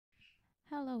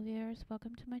Hello viewers,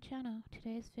 welcome to my channel.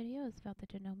 Today's video is about the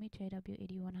Janome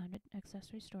JW8100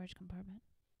 Accessory Storage Compartment.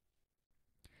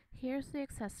 Here's the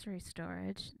accessory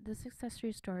storage. This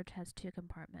accessory storage has two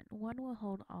compartments. One will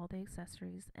hold all the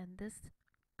accessories, and this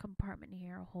compartment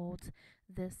here holds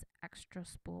this extra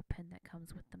spool pin that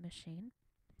comes with the machine.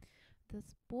 The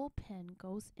spool pin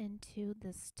goes into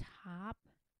this top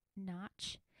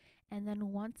notch, and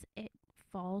then once it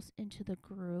falls into the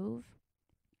groove,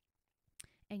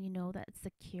 and you know that it's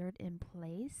secured in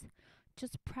place,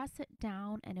 just press it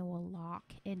down and it will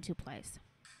lock into place.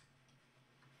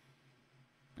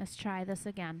 Let's try this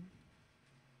again.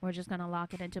 We're just going to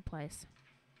lock it into place.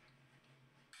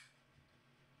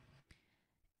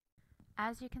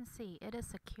 As you can see, it is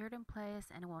secured in place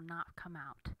and it will not come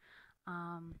out.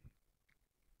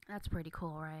 That's pretty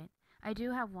cool, right? I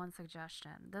do have one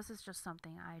suggestion. This is just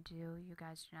something I do. You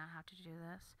guys do not have to do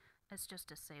this. It's just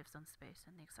to save some space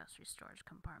in the accessory storage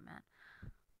compartment.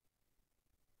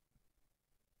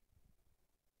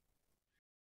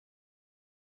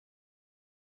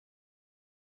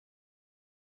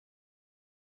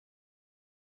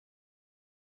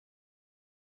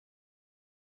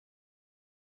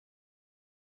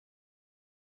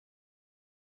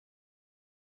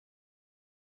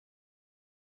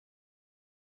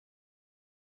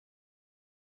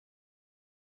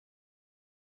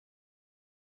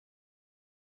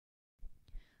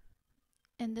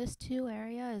 In this two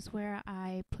area is where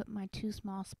I put my two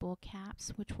small spool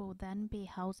caps, which will then be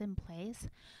held in place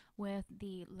with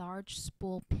the large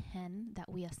spool pin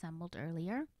that we assembled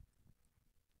earlier.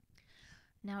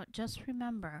 Now just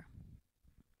remember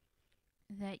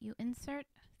that you insert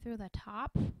through the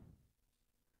top,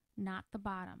 not the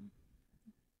bottom.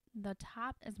 The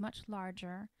top is much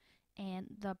larger and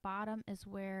the bottom is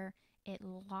where it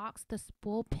locks the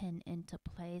spool pin into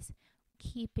place,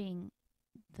 keeping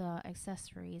the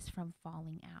accessories from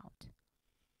falling out.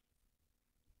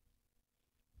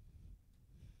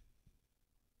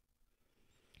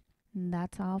 And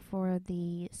that's all for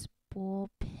the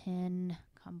spool pin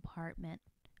compartment.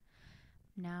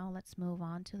 Now let's move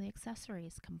on to the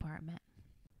accessories compartment.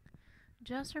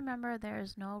 Just remember there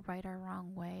is no right or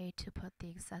wrong way to put the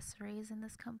accessories in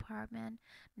this compartment.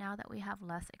 Now that we have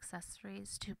less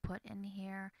accessories to put in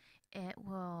here, it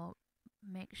will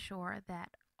make sure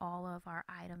that all of our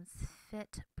items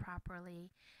fit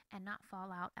properly and not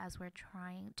fall out as we're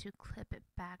trying to clip it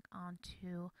back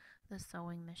onto the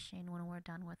sewing machine when we're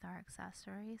done with our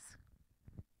accessories.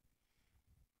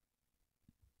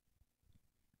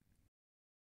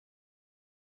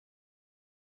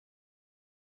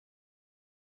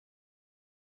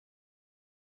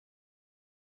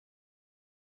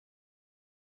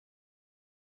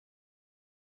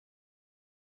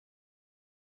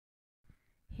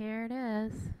 Here it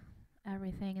is,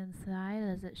 everything inside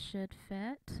as it should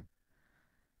fit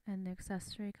in the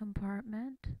accessory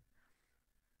compartment.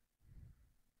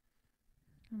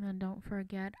 And then don't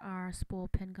forget our spool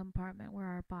pin compartment where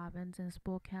our bobbins and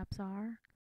spool caps are.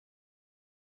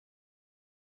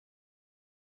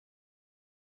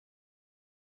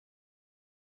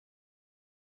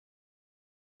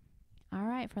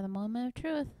 Alright, for the moment of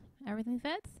truth, everything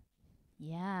fits?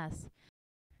 Yes.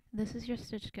 This is your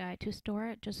stitch guide. To store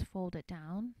it, just fold it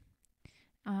down.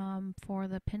 For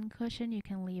the pin cushion, you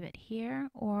can leave it here,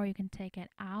 or you can take it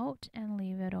out and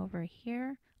leave it over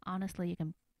here. Honestly, you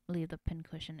can leave the pin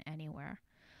cushion anywhere.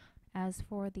 As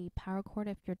for the power cord,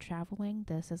 if you're traveling,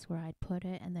 this is where I'd put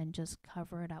it, and then just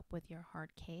cover it up with your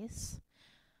hard case.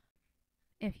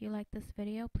 If you like this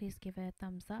video, please give it a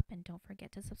thumbs up and don't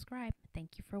forget to subscribe.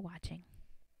 Thank you for watching.